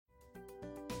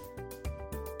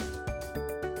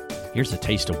Here's a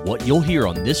taste of what you'll hear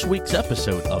on this week's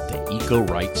episode of the Eco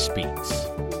Right Speaks.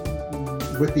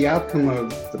 With the outcome of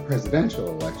the presidential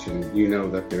election, you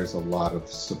know that there's a lot of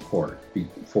support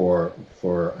for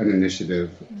an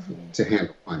initiative to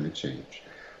handle climate change.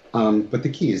 But the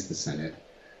key is the Senate.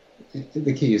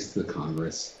 The key is the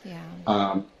Congress.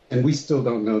 Yeah. And we still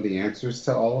don't know the answers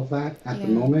to all of that at the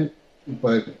moment.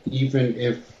 But even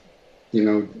if,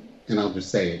 and I'll just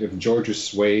say it, if Georgia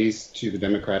sways to the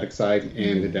Democratic side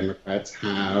and the Democrats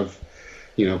have,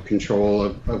 control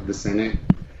of the Senate,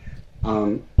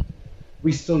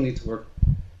 we still need to work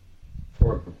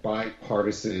for a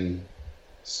bipartisan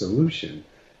solution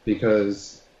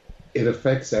because it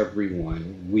affects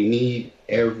everyone. We need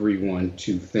everyone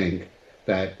to think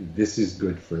that this is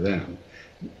good for them.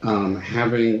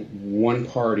 Having one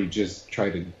party just try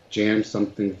to jam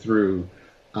something through,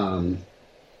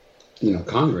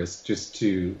 Congress just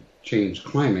to change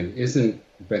climate isn't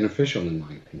beneficial in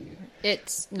my opinion.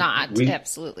 It's not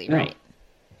absolutely right.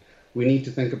 We need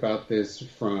to think about this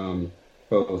from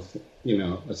both,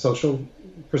 a social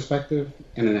perspective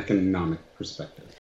and an economic perspective.